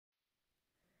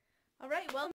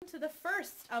right, welcome to the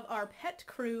first of our Pet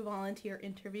Crew volunteer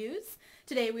interviews.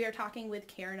 Today we are talking with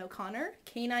Karen O'Connor,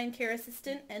 Canine Care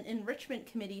Assistant and Enrichment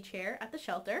Committee Chair at the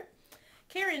shelter.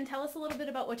 Karen, tell us a little bit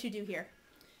about what you do here.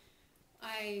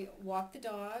 I walk the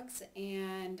dogs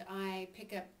and I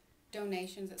pick up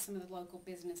donations at some of the local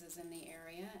businesses in the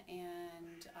area,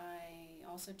 and I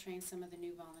also train some of the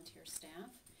new volunteer staff,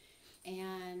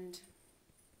 and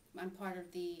I'm part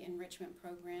of the Enrichment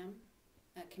Program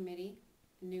Committee,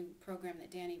 a new program that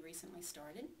Danny recently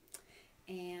started,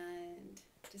 and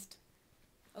just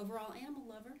overall animal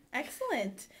lover.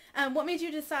 Excellent. What made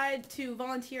you decide to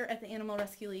volunteer at the Animal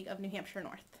Rescue League of New Hampshire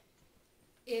North?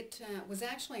 It was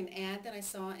actually an ad that I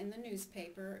saw in the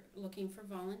newspaper looking for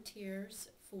volunteers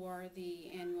for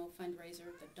the annual fundraiser,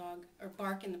 the Dog or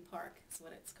Bark in the Park is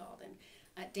what it's called,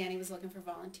 and Danny was looking for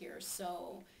volunteers.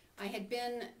 So I had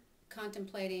been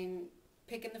contemplating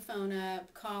picking the phone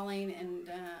up, calling, and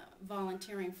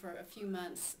volunteering for a few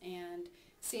months, and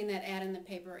seeing that ad in the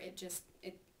paper, it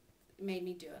made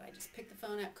me do it. I just picked the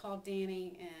phone up, called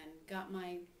Danny, and got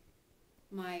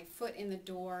my foot in the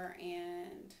door,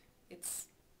 and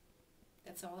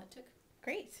that's all it took.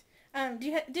 Great.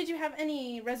 Did you have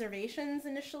any reservations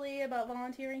initially about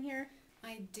volunteering here?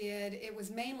 I did. It was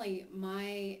mainly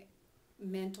my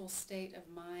mental state of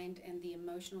mind and the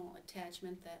emotional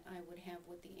attachment that I would have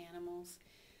with the animals.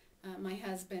 My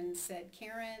husband said,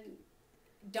 "Karen,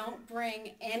 don't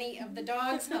bring any of the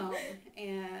dogs home."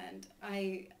 And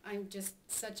I'm just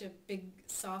such a big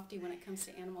softie when it comes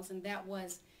to animals, and that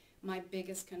was my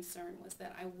biggest concern, was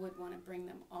that I would want to bring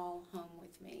them all home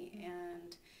with me,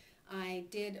 and I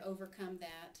did overcome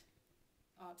that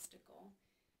obstacle.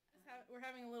 We're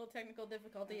having a little technical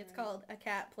difficulty. It's called a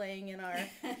cat playing in our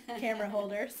camera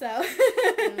holder, so.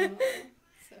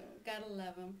 So gotta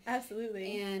love them.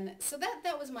 Absolutely. And so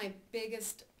that was my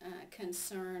biggest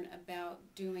concern about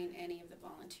doing any of the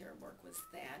volunteer work, was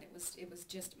that it was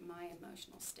just my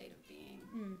emotional state of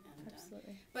being.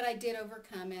 Absolutely. But I did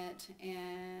overcome it,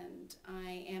 and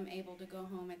I am able to go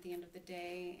home at the end of the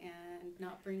day and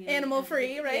not bring in animal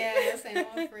free, right? Yes,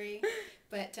 animal free.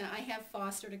 But I have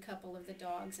fostered a couple of the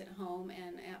dogs at home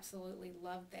and absolutely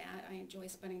love that. I enjoy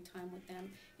spending time with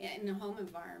them in a home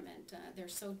environment. They're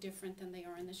so different than they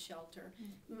are in the shelter.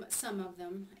 Some of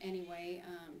them, anyway.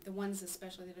 The ones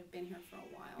especially that have been here for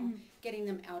a while. Getting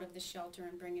them out of the shelter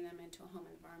and bringing them into a home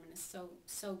environment is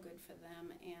so good for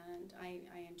them, and I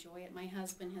enjoy it. My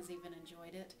husband has even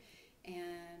enjoyed it,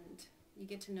 and you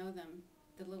get to know them,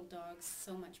 the little dogs,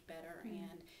 so much better,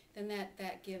 and then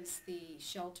that gives the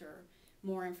shelter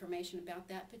more information about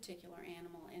that particular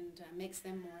animal, and makes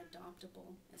them more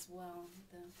adoptable as well.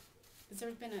 Because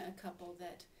there's been a couple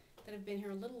that have been here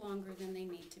a little longer than they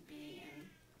need to be, and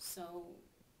so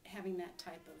having that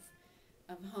type of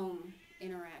home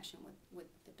interaction with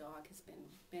the dog has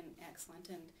been excellent.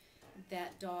 And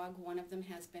that dog, one of them,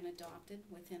 has been adopted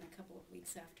within a couple of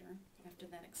weeks after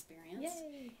that experience.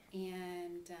 Yay.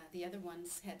 And the other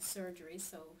one's had surgery,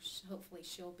 so hopefully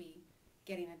she'll be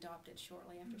getting adopted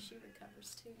shortly after she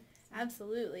recovers too.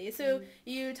 Absolutely. So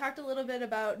you talked a little bit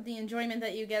about the enjoyment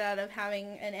that you get out of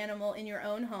having an animal in your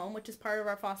own home, which is part of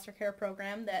our foster care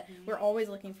program that we're always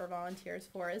looking for volunteers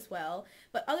for as well.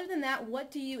 But other than that, what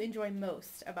do you enjoy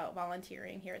most about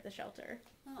volunteering here at the shelter?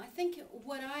 Well, I think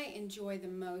what I enjoy the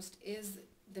most is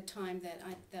the time that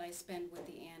I spend with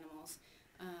the animals.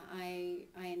 I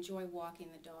enjoy walking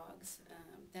the dogs.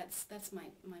 That's my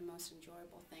most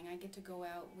enjoyable thing. I get to go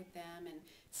out with them and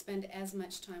spend as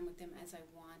much time with them as I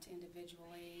want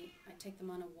individually. I take them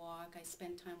on a walk. I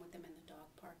spend time with them in the dog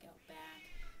park out back,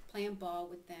 playing ball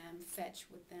with them, fetch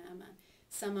with them.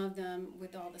 Some of them,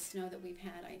 with all the snow that we've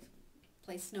had, I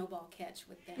play snowball catch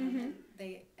with them, and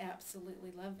they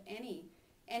absolutely love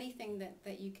anything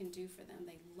that you can do for them.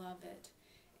 They love it,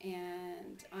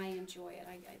 and I enjoy it.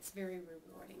 It's very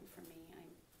rewarding for me,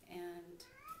 and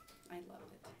I love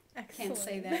it. Excellent. Can't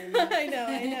say that enough.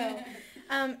 I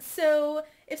know. So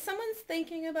if someone's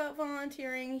thinking about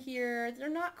volunteering here, they're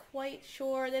not quite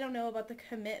sure, they don't know about the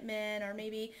commitment, or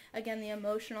maybe, again, the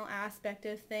emotional aspect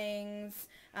of things,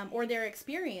 or their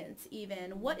experience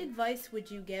even, what advice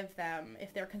would you give them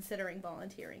if they're considering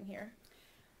volunteering here?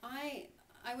 I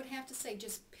would have to say,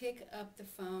 just pick up the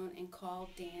phone and call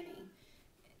Danny.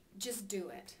 Just do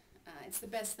it. It's the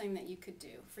best thing that you could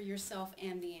do for yourself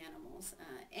and the animals.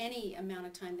 Any amount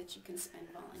of time that you can spend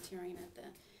volunteering at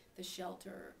the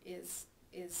shelter is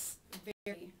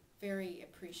very, very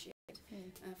appreciated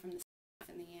from the staff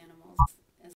and the animals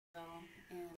as well.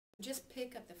 And just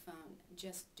pick up the phone.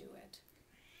 Just do it.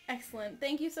 Excellent.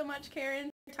 Thank you so much, Karen,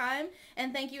 for your time,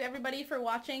 and thank you everybody for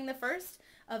watching the first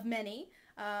of many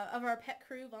of our Pet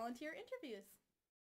Crew volunteer interviews.